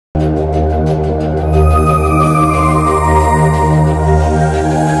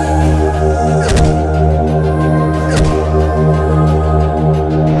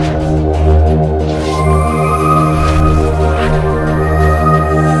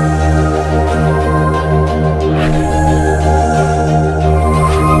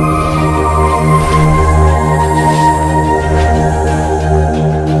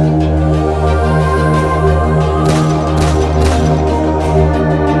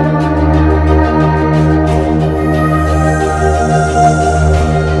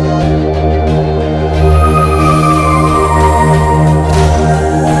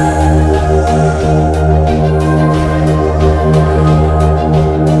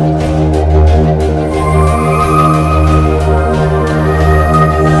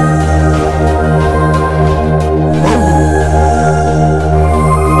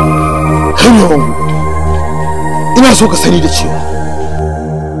ina so ka sani da cewa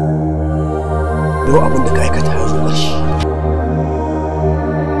yau abin da ka aikata ya zo ƙarshe.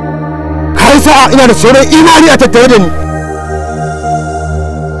 Ka yi sa'a ina da sauran imani a tattare da ni.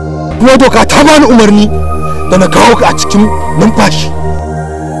 Kuma doka ta bani umarni da na kawo ka a cikin numfashi.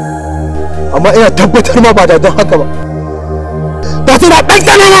 Amma ina tabbatar ma ba da don haka ba. Da tana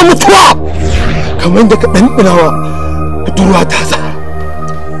ɗanɗana ma mutuwa kamar da ka ɗanɗana wa budurwa ta sa.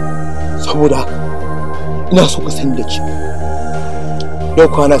 Saboda haka ina so ka sani da cewa yau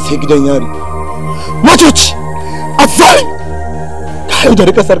kwana sai gidan yari. Macoci a zari ka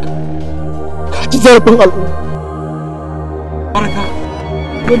yaudari ƙasar ka ci zarafin al'umma. Baraka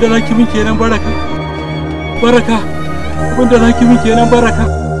abinda za ki min kenan baraka. Baraka abinda za ki min kenan baraka.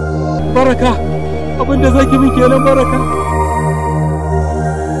 Baraka abinda za ki min kenan baraka.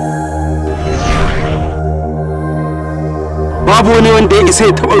 Babu wani wanda ya isa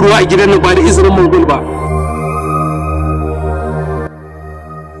ya taɓa ruwa a gidan nan ba da izinin Mangul ba.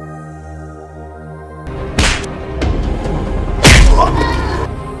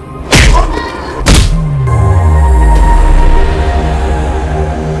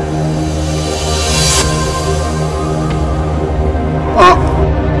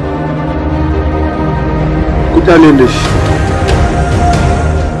 Kutane da shi.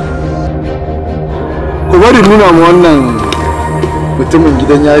 Ku bari nuna mu wannan mutumin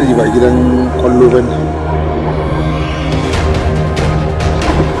gidan yari ba gidan kwallo ba ne.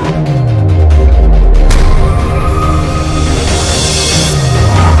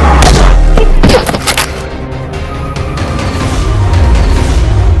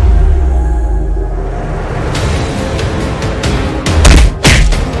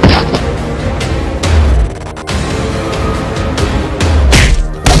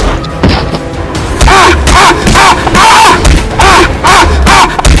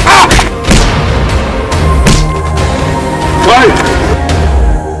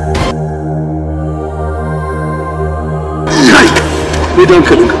 Idan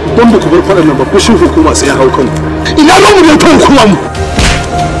ka dinka don ba ku bar faɗan nan ba fushin hukuma sai ya hau kanku. Ina za mu ta hukuma mu.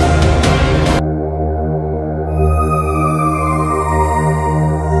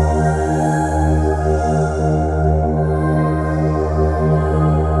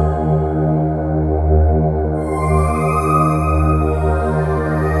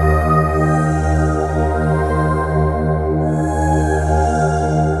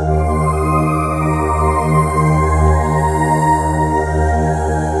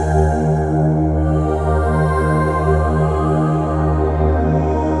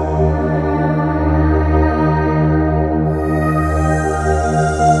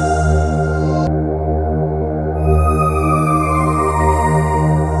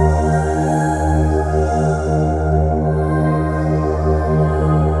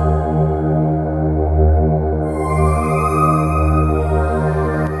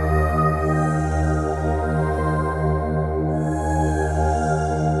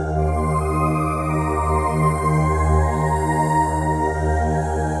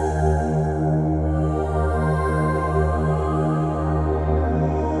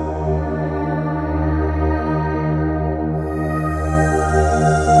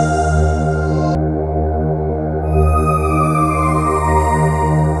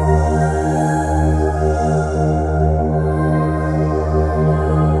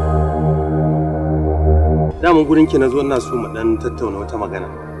 Daman gurin ki nazo ina so mu dan tattauna wata magana.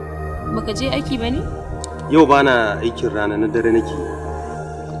 Baka je aiki bane? Yau bana aikin rana, na dare nake.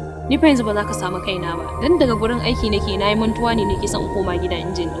 Ni fa yanzu ba za ka samu kaina ba. Dan daga gurin aiki nake nayi mantuwa ne nake son koma gida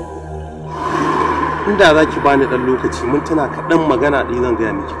injin din. Inda za ki bani dan lokaci mintuna kaɗan magana ɗaya zan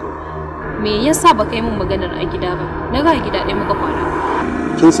gaya miki kawai. Me yasa baka yi min maganar a gida ba? Na ga gida ɗaya muka kwana.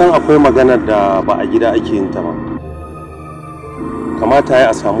 Kin san akwai maganar da ba a gida ake yin ta ba. Kamata ya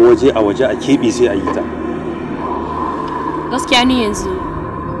a samu waje a waje a keɓe sai a yi ta. Gaskiya ni yanzu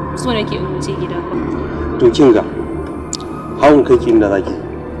so nake in wuce gida ba. To kin ga hawun kai kin da zaki.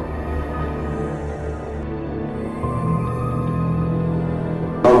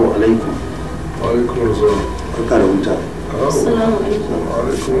 Assalamu alaikum. Wa alaikum assalam. Barka da wuta. Assalamu alaikum. Wa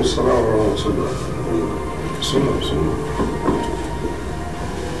alaikum assalam wa rahmatullah. Sunna.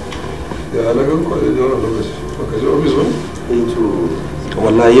 Ya alagan kwa da wannan lokaci. Baka je office ba? To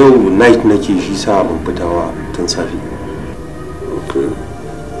wallahi yau night nake shi sa ban fitawa tun safi. Okay.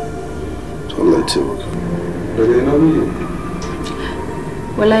 To Allah ya taimaka. Daga ina ne?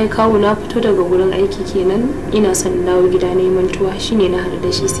 Wallahi kawo na fito daga gurin aiki kenan ina son dawo gida neman tuwa shine na hada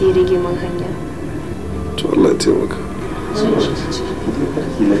da shi sai ya rage man hanya. To Allah ya taimaka.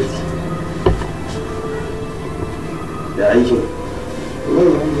 Ya aikin?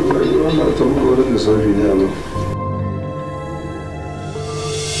 Allah ta muku wani lissafi ne a nan.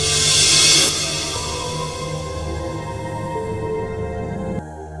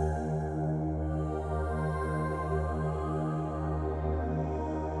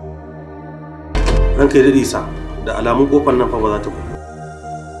 ranka ya dade sa da alamun kofar nan fa ba za ta buɗe.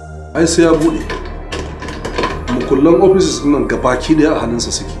 Ai sai ya buɗe. Mukullan offices nan gabaki daya a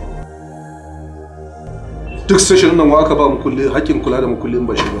hannunsa suke. Duk session nan wa aka ba mukulli hakkin kula da mukullin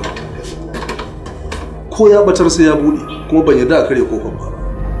ba shi ba. Ko ya batar sai ya buɗe kuma ban yarda a kare kofar ba.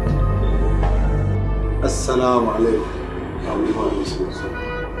 Assalamu alaikum.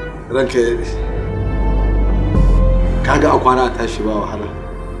 Ranka ya daɗe. Kaga a kwana a tashi ba wahala.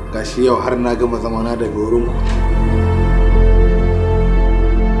 Gashi yau har na gama zamana daga wurin ku.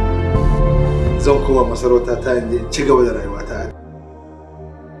 Zan koma masarauta ta yanzu ci gaba da rayuwata.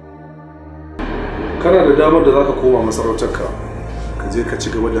 Kana da damar da zaka koma masarautarka ka je ka ci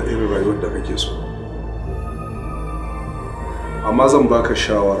gaba da irin rayuwar da kake so. Amma zan baka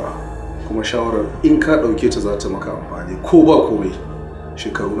shawara kuma shawarar in ka ɗauke ta za ta maka amfani ko ba komai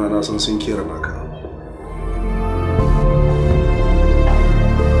shekaruna na san sun kera naka.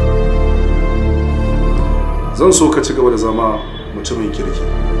 Zan so ka ci gaba da zama mutumin kirki.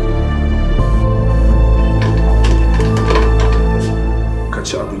 Ka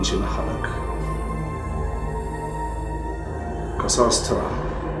ci abinci na halak. Ka sa sutura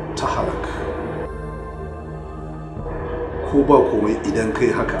ta halak. Ko ba komai idan kai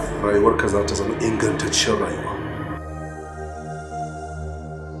haka rayuwarka za ta zama ingantaccen rayuwa.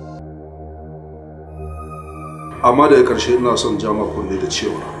 Amma daga ƙarshe ina son jama kunne da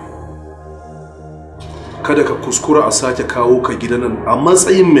cewa kada ka kuskura a sake kawo ka gidan nan a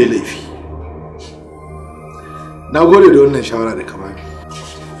matsayin mai laifi. Na gode da wannan shawara da ka bani.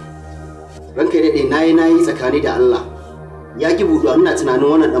 Ranka ya daɗe nayi tsakani da Allah. Ya ki buɗuwa ina tunanin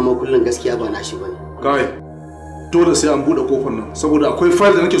wannan ɗan makullin gaskiya ba nashi bane. Kai, dole sai an buɗe kofar nan saboda akwai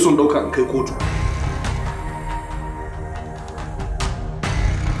fayil da nake son ɗauka in kai kotu.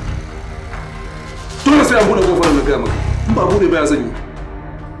 Dole sai an buɗe kofar nan na gaya maka. In ba buɗe ba ya zan yi.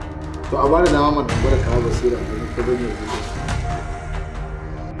 To a bani dama man dangwara ka basira da ka bane yanzu.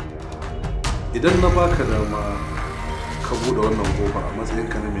 Idan na baka dama ka buɗe wannan kofar a matsayin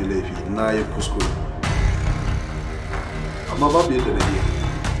ka na mai laifi na yi kuskure. Amma babu yadda na iya.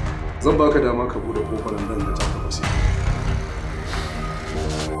 Zan baka dama ka buɗe kofar nan da ta basira.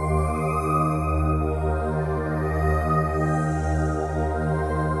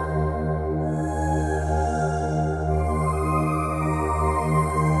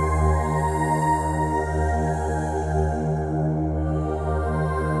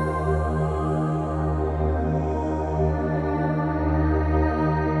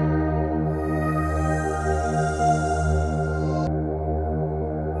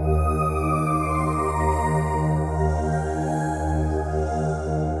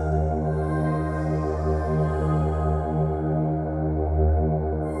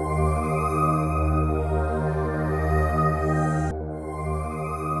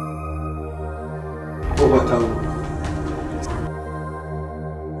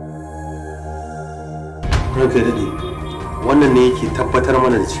 Ranka ya daɗe, wannan ne yake tabbatar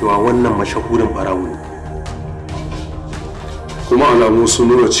mana da cewa wannan mashahurin ɓarawo ne. Kuma alamu sun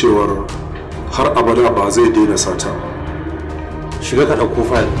nuna cewar har abada ba zai daina sata ba. Shiga ka ɗauko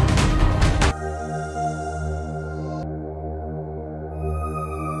fayil.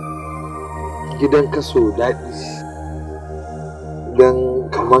 Gidan kaso daɗi. Dan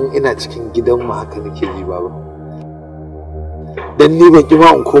kaman ina cikin gidanmu haka nake ji baba. Dan ni ban ki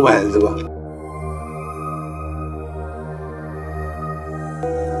ma in koma yanzu ba.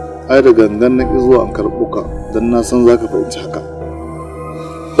 Ai da gangan na zuwa an karɓo ka don na san za ka fahimci haka.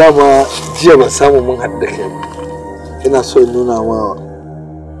 Dama jiya ban samu mun haɗu da kai ba. Ina so in nuna ma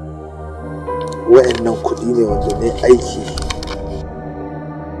wa'annan kuɗi ne wanda na aiki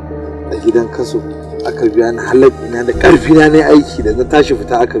a gidan kaso aka biya ni halak ina da ƙarfi na ne aiki da na tashi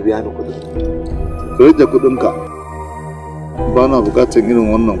fita aka biya ni kuɗin. Ka rage kuɗinka. Ba na buƙatar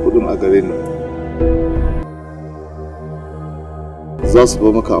irin wannan kuɗin a gare ni. Za su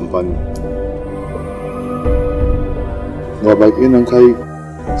ba maka amfani. Ga baƙi nan kai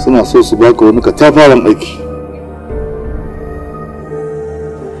suna so su baka wani katafaren aiki.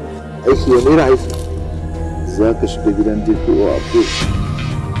 Aiki ya mera aiki. Za ka shiga gidan DPO Abdul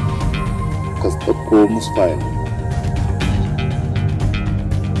ka ɗauko musu fayil.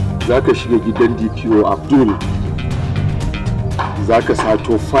 Za ka shiga gidan DPO Abdul za ka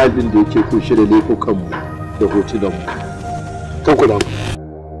sato fayil ɗin da yake kunshe da laifukanmu da hotunanmu. Kan ku damu.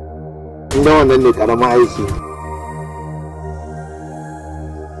 Inda wannan ne ƙaramin aiki.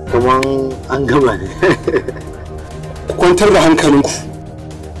 Kaman an gama ne. Ku kwantar da hankalinku.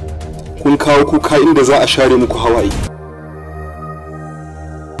 Kun kawo kuka inda za a share muku hawaye.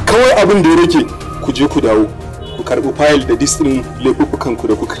 Kawai abin da ya rage ku je ku dawo ku karɓi fayil da dis ɗin laifukanku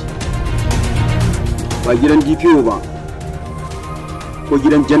da kuka yi. ba gidan DPO ba ko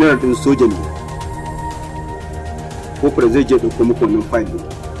gidan general din soja ne ko fara zai je dauko muku wannan file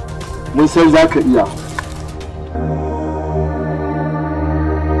mun san zaka iya.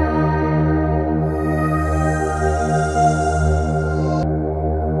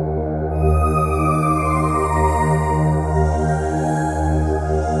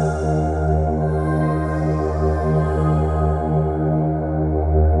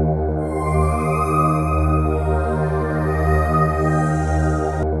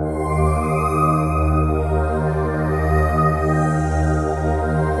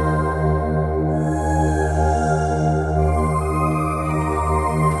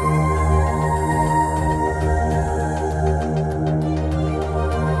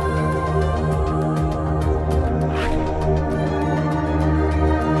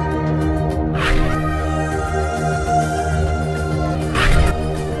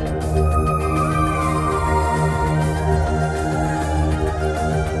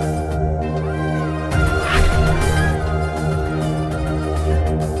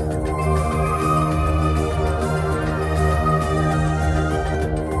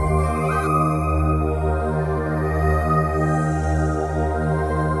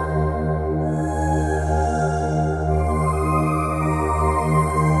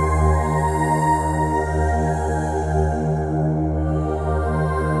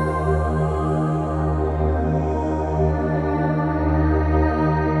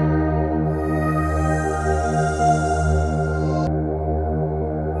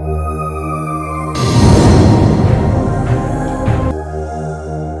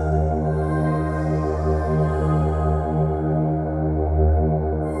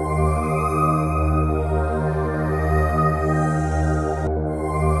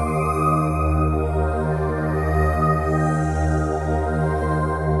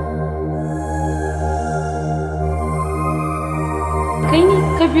 Kai ne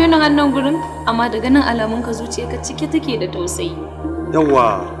ka biyo nan hannun gurin amma daga nan alamun ka zuciya ka cike take da tausayi.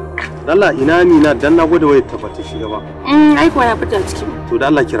 Yawwa, dalla ina Amina dan na gode wayar tabbata shi gaba. Ai kuwa ya fita ciki. To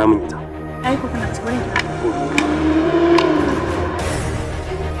da Allah kira min ita. Ai ko kana cikin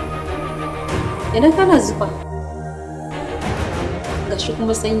idan kana zuba gashi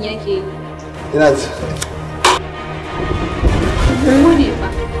kuma sanyi yake. Ina ji. Gode fa.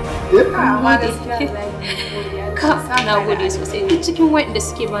 Amma gaskiya ka na gode sosai duk cikin waɗanda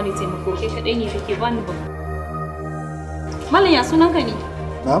suke bani taimako kai kadai ne kake bani ba. Malam ya sunanka ne?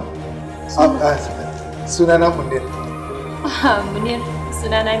 Na? Sunana Munir. Munir,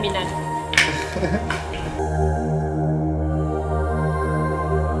 sunana Minan.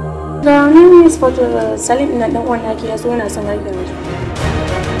 Ga nan ne spot Salim ina dan uwan naki ya zo na san gargar waje.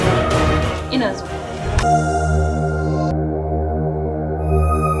 Ina zo.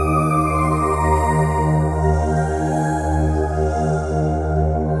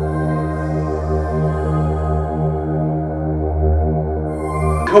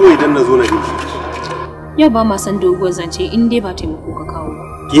 Kawai dan na zo na gaishe. Yau ba ma san doguwar zance in dai ba taimako ka kawo ba.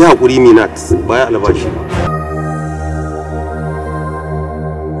 Ki hakuri Minat, baya albashi ba.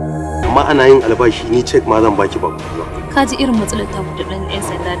 Amma ana yin albashi ni check ma zan baki ba. Ka ji irin matsalar ta da dan yan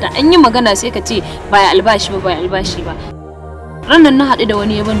sanda da an yi magana sai ka ce baya albashi ba. Ranan na haɗu da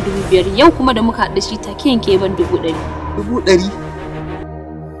wani yaban 5,000 yau kuma da muka haɗu shi take yanke yaban 100,000. 100,000?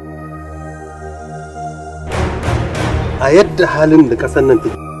 A yadda halin da kasan nan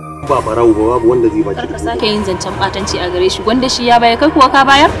take ba barawo ba babu wanda zai baki. Ka sake yin zancen batanci a gare shi wanda shi ya bayar kai kuwa ka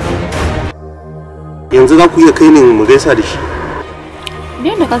bayar? Yanzu za ku iya kai ni mu gaisa da shi.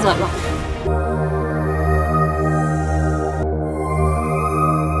 Da ka zaba.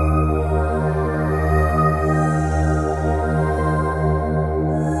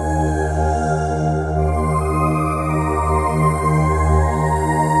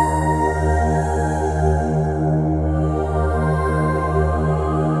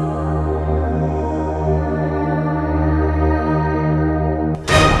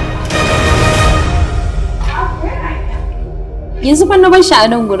 Yanzu fa na bar shi a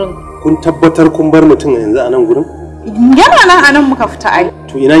nan gurin. Kun tabbatar kun bar mutum yanzu a nan gurin? Yana nan a nan muka fita ai.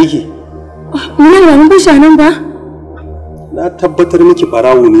 To ina yake? Ina ba mun bar shi a nan ba? Na tabbatar miki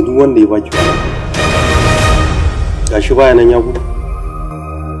barawo ne duk wanda ya baki wani. Gashi baya nan ya gudu.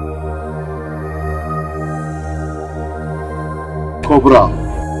 Cobra.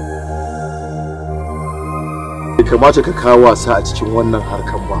 Bai kamata ka kawo wasa a cikin wannan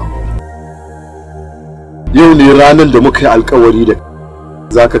harkan ba. Yau ne ranar da muka yi alkawari da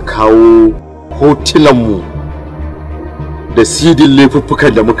za ka kawo hotunanmu da sidin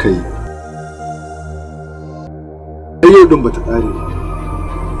laifuffukan da muka yi. Yau din bata ƙare ba,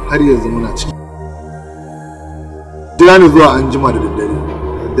 har yanzu muna ciki. jira ni zuwa an jima da daddare.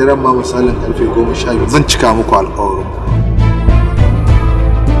 Daren ma misalin karfe 12 zan cika muku alƙawarin.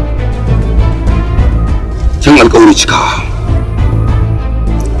 Kin alƙawari cikawa.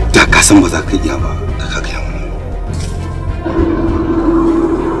 Da ka san ba za ka iya ba, da ka gaya mana.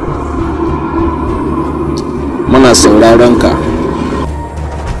 Muna sauraron ka.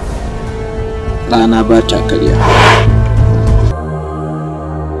 Rana ba ta karya.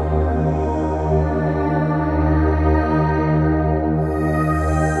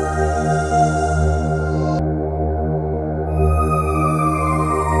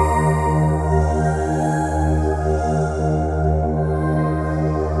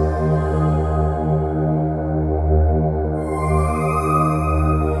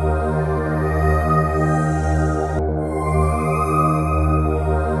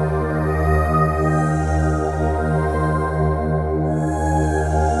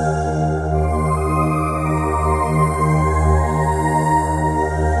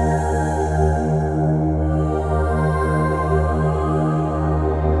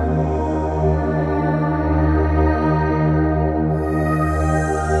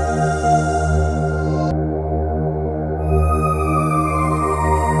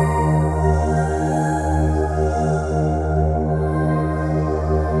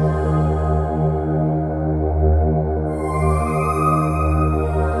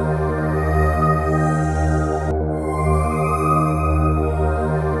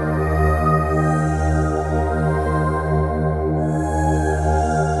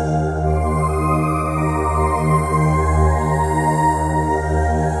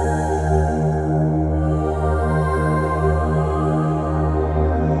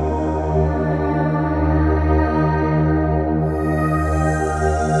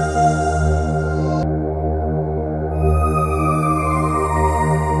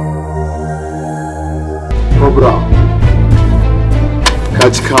 Ka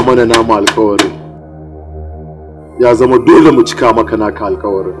cika mana nama alƙawarin. Ya zama dole mu cika maka naka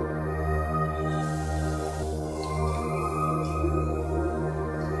alƙawarin.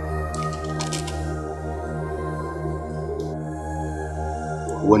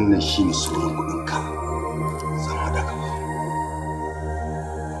 Wannan shine sunan kuɗinka. Zama da gaba.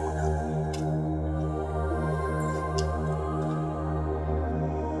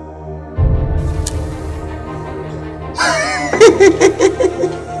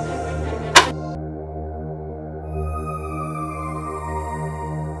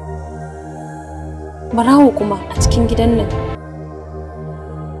 Barawo kuma a cikin gidan nan.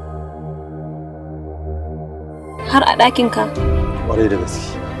 Har a ɗakinka. Ƙwarai da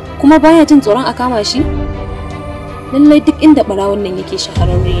gaske. Kuma baya jin tsoron a kama shi? Lallai duk inda barawon nan yake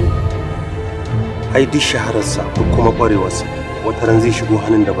shahararre ne. Ai duk shahararsa duk kuma ƙwarewarsa wata ran zai shigo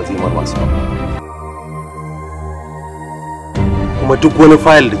hannun da ba zai mar wasa ba. Kuma duk wani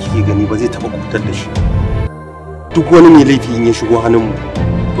fayil da kike gani ba zai taɓa kubutar da shi. Duk wani mai laifi in ya shigo hannunmu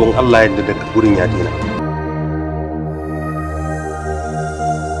don Allah yadda daga gurin ya daina.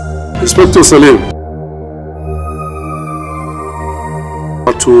 Inspector Salim.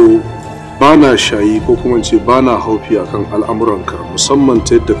 Wato ba na shayi ko kuma ce ba na haufi akan al'amuranka musamman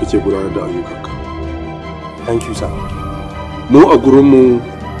ta yadda kake gudanar da ayyukanka. Thank you sir. Mu a gurinmu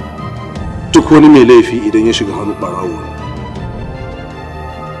duk wani mai laifi idan ya shiga hannu ɓarawo.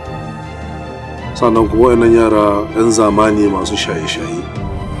 Sannan kuma wayannan yara 'yan zamani masu shaye-shaye.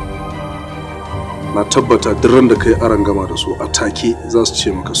 Na tabbata duk ran da kai arangama da su a take za su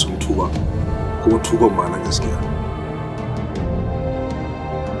ce maka sun tuba, kuma tuban ma na gaskiya.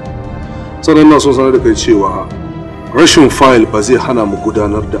 Sannan na son sanar da kai cewa rashin fayil ba zai hana mu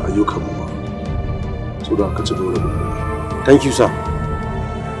gudanar da ayyukanmu ba. So da ka ci gaba da kokari. Thank you sir.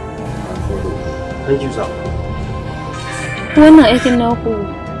 Thank you sir. Wannan aikin naku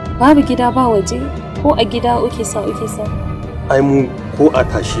babu gida ba waje ko a gida uke sa. Ai mu ko a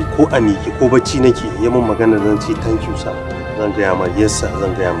tashi ko a miƙe ko bacci nake yi min magana zan ce thank you sir. Zan gaya ma yes sir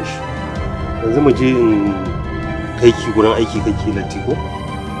zan gaya mishi. Yanzu mu je in kai ki gurin aiki kake latti ko?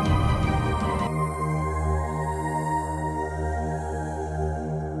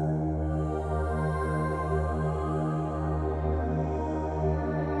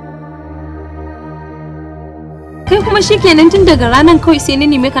 Kai kuma shikenan tun daga ranar kawai sai ni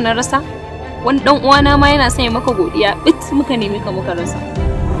neme ka na rasa. Wani dan uwana ma yana son ya maka godiya bit muka neme ka muka rasa.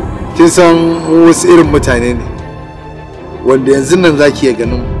 Kin san wasu irin mutane ne wanda yanzu nan zaki iya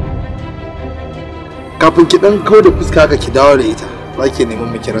ganin kafin ki dan kawo da fuska haka ki dawo da ita zaki neman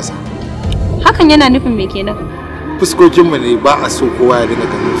mu ki rasa. Hakan yana nufin me kenan? Fuskokin mu ne ba a so kowa ya dinga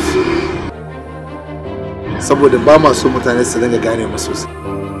ganin su. Saboda ba ma so mutane su dinga gane mu sosai.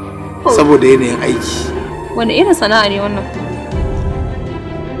 Saboda yanayin aiki. Wani irin sana'a ne wannan?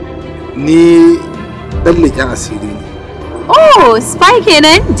 Ni dan leƙen asiri ne. Oh, spy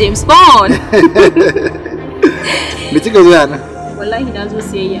kenan, James Bond. Me kika zo yana? Wallahi na zo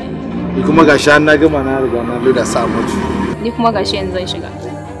siyayya. Ni kuma gashi an na gama na riga na loda sa mutu. Ni kuma gashi yanzu zan shiga.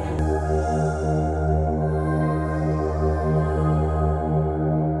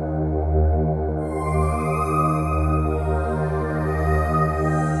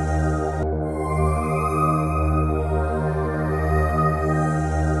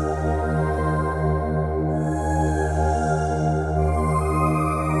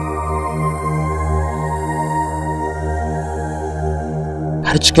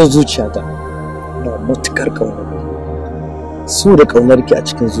 har cikin zuciyata na matukar ƙaunar so da ƙaunar ki a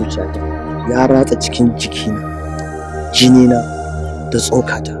cikin zuciyata ya ratsa cikin jikina, jinina da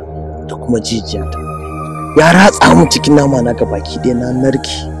tsokata da kuma jijiyata, ya ratsa mu cikin nama na gabaki ɗaya na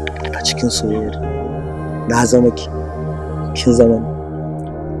narki a cikin soyayya. Na zama ki, kin zama ni.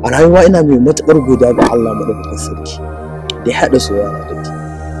 A rayuwa ina mai matukar godiya ga Allah madaukakin sarki da ya haɗa soyayya da ki.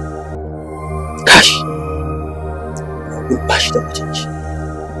 Kashi Mangul ba shi da mutunci.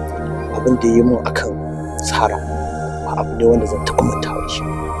 Abin da ya yi min akan Sara ba abu ne wanda zan taɓa mantawa da shi.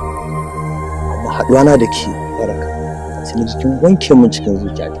 Amma haɗuwana da ke Baraka sai na jikin wanke min cikin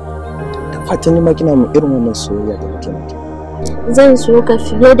zuciyata. Da fatan ni ma kina min irin wannan soyayya da nake miki. Zan so ka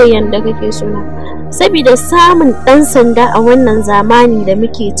fiye da yanda kake so na. Saboda samun ɗan sanda a wannan zamani da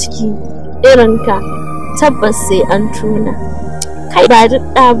muke ciki irin ka tabbas sai an tuna. Kai ba duk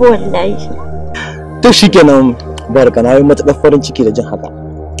ɗabo wallahi. To shikenan Baraka, na yi matuƙar farin ciki da jin haka.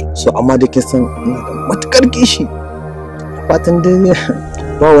 So amma da kin san ina da matuƙar kishi. Fatan dai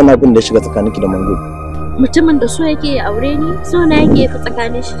ba wani abin da ya shiga tsakaninki da Mangul. Mutumin da so yake ya aure ni, so na yake fa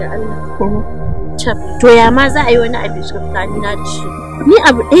tsakanin shi da Allah. To ya ma za a yi wani abu shiga tsakanina da shi? Ni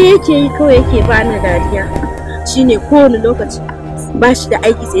abu ɗaya yake yi kawai yake bani dariya. Shine kowane lokaci ba shi da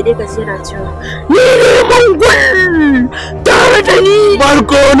aiki sai dai ka jira cewa ni ne Mangul tare da ni.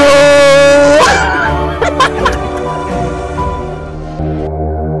 Barkono!